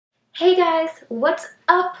Hey guys, what's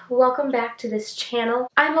up? Welcome back to this channel.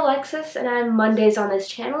 I'm Alexis and I'm Mondays on this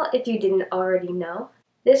channel if you didn't already know.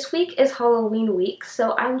 This week is Halloween week,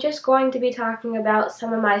 so I'm just going to be talking about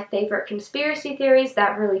some of my favorite conspiracy theories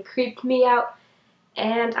that really creeped me out,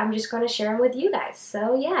 and I'm just going to share them with you guys.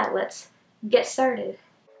 So yeah, let's get started.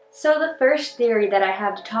 So the first theory that I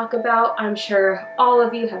have to talk about, I'm sure all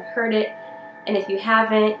of you have heard it, and if you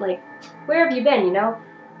haven't, like, where have you been, you know?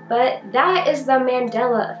 But that is the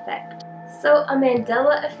Mandela effect. So a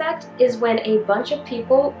Mandela effect is when a bunch of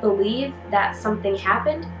people believe that something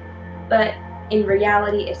happened, but in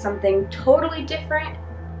reality it's something totally different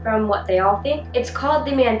from what they all think. It's called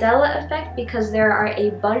the Mandela effect because there are a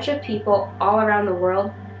bunch of people all around the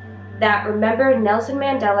world that remember Nelson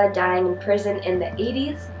Mandela dying in prison in the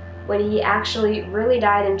 80s when he actually really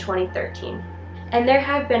died in 2013. And there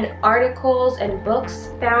have been articles and books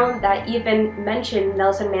found that even mention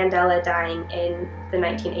Nelson Mandela dying in the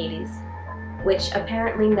 1980s, which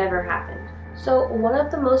apparently never happened. So one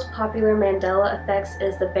of the most popular Mandela effects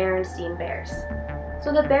is the Berenstain Bears.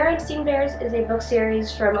 So the Berenstain Bears is a book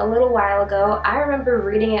series from a little while ago. I remember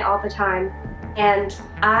reading it all the time, and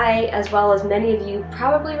I, as well as many of you,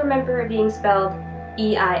 probably remember it being spelled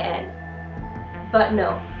E-I-N. But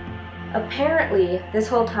no. Apparently, this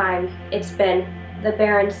whole time, it's been the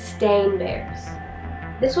Berenstain Bears.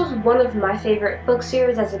 This was one of my favorite book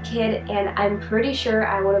series as a kid, and I'm pretty sure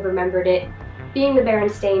I would have remembered it being the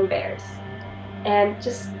Berenstain Bears. And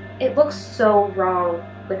just, it looks so wrong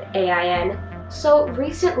with A-I-N. So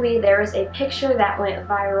recently there was a picture that went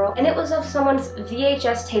viral, and it was of someone's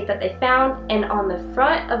VHS tape that they found, and on the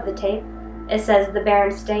front of the tape it says the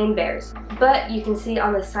Berenstain Bears. But you can see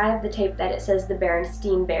on the side of the tape that it says the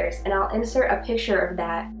Berenstain Bears, and I'll insert a picture of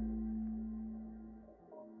that.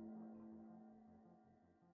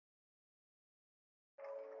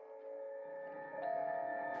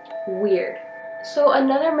 Weird. So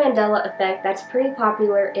another Mandela effect that's pretty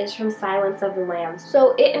popular is from Silence of the Lambs.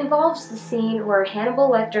 So it involves the scene where Hannibal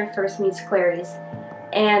Lecter first meets Clarice,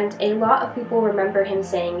 and a lot of people remember him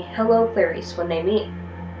saying, "Hello, Clarice," when they meet.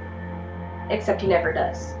 Except he never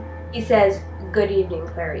does. He says, "Good evening,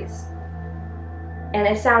 Clarice." And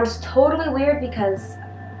it sounds totally weird because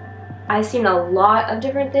I've seen a lot of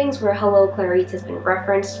different things where "Hello, Clarice" has been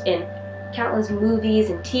referenced in countless movies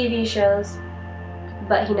and TV shows,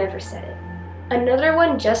 but he never said it. Another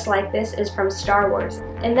one just like this is from Star Wars,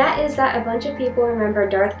 and that is that a bunch of people remember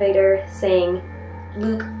Darth Vader saying,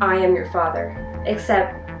 "Luke, I am your father,"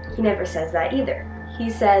 except he never says that either. He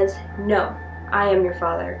says, "No, I am your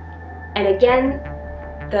father." And again,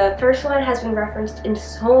 the first one has been referenced in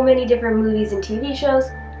so many different movies and TV shows,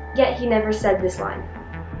 yet he never said this line.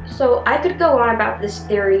 So I could go on about this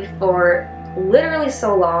theory for literally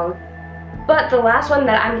so long, but the last one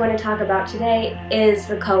that I'm going to talk about today is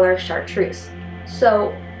the color chartreuse.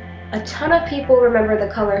 So a ton of people remember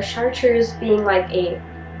the color chartreuse being like a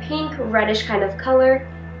pink reddish kind of color,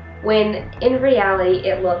 when in reality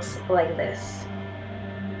it looks like this.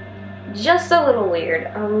 Just a little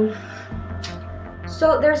weird.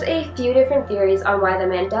 So there's a few different theories on why the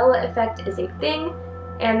Mandela effect is a thing,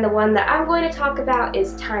 and the one that I'm going to talk about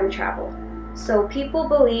is time travel. So people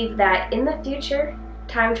believe that in the future,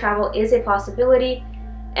 time travel is a possibility,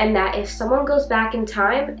 and that if someone goes back in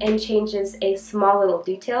time and changes a small little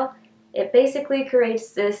detail, it basically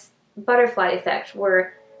creates this butterfly effect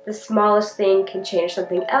where the smallest thing can change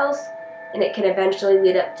something else, and it can eventually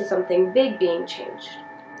lead up to something big being changed.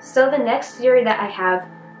 So the next theory that I have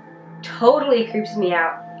totally creeps me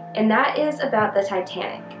out, and that is about the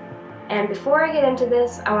Titanic. And before I get into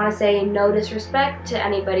this, I want to say no disrespect to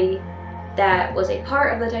anybody that was a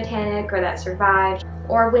part of the Titanic or that survived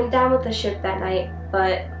or went down with the ship that night,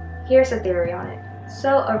 but here's a theory on it.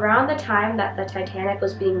 So around the time that the Titanic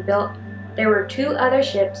was being built, there were two other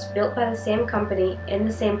ships built by the same company in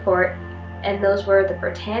the same port, and those were the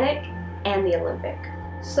Britannic and the Olympic.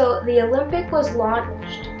 So the Olympic was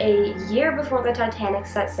launched a year before the Titanic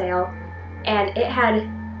set sail, and it had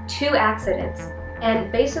two accidents.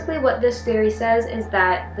 And basically what this theory says is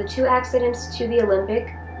that the two accidents to the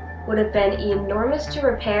Olympic would have been enormous to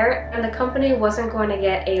repair, and the company wasn't going to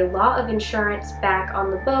get a lot of insurance back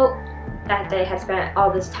on the boat that they had spent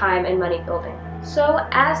all this time and money building. So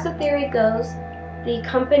as the theory goes, the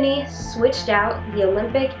company switched out the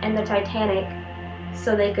Olympic and the Titanic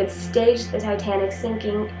so they could stage the Titanic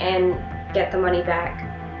sinking and get the money back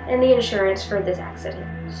and the insurance for this accident.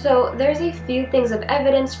 So there's a few things of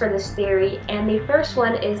evidence for this theory, and the first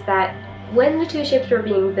one is that when the two ships were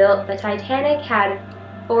being built, the Titanic had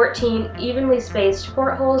 14 evenly spaced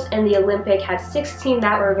portholes and the Olympic had 16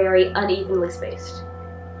 that were very unevenly spaced.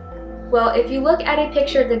 Well, if you look at a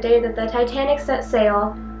picture the day that the Titanic set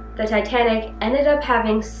sail, the Titanic ended up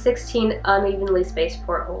having 16 unevenly spaced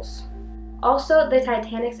portholes. Also, the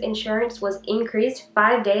Titanic's insurance was increased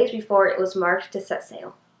 5 days before it was marked to set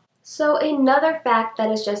sail. So another fact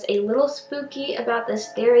that is just a little spooky about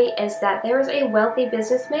this theory is that there was a wealthy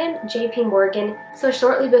businessman, J.P. Morgan. So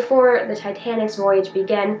shortly before the Titanic's voyage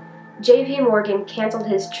began, J.P. Morgan canceled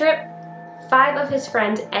his trip. 5 of his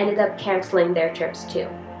friends ended up canceling their trips too.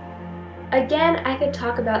 Again, I could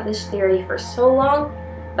talk about this theory for so long,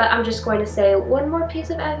 but I'm just going to say one more piece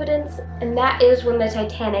of evidence, and that is when the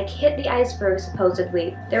Titanic hit the iceberg,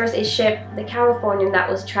 supposedly. There was a ship, the Californian, that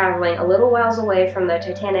was traveling a little whiles away from the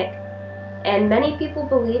Titanic, and many people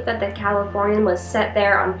believe that the Californian was set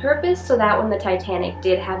there on purpose so that when the Titanic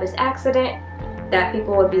did have its accident, that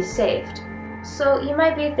people would be saved. So you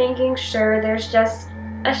might be thinking, sure, there's just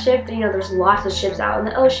a ship, there's lots of ships out in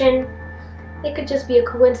the ocean. It could just be a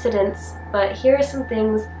coincidence, but here are some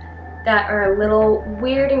things that are a little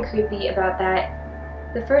weird and creepy about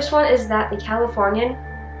that. The first one is that the Californian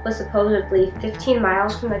was supposedly 15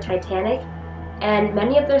 miles from the Titanic, and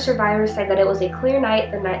many of the survivors say that it was a clear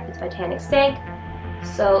night the night the Titanic sank,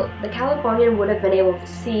 so the Californian would have been able to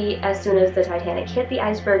see as soon as the Titanic hit the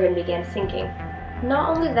iceberg and began sinking.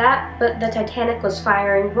 Not only that, but the Titanic was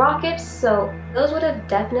firing rockets, so those would have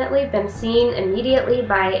definitely been seen immediately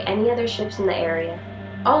by any other ships in the area.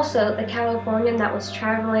 Also, the Californian that was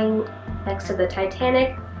traveling next to the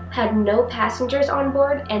Titanic had no passengers on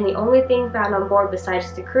board, and the only thing found on board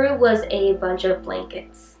besides the crew was a bunch of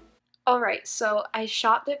blankets. Alright, so I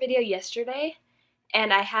shot the video yesterday,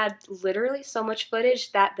 and I had literally so much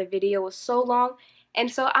footage that the video was so long, and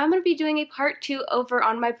so I'm going to be doing a part 2 over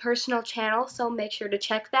on my personal channel, so make sure to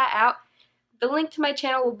check that out. The link to my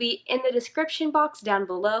channel will be in the description box down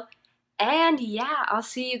below. And yeah, I'll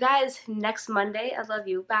see you guys next Monday. I love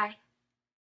you. Bye.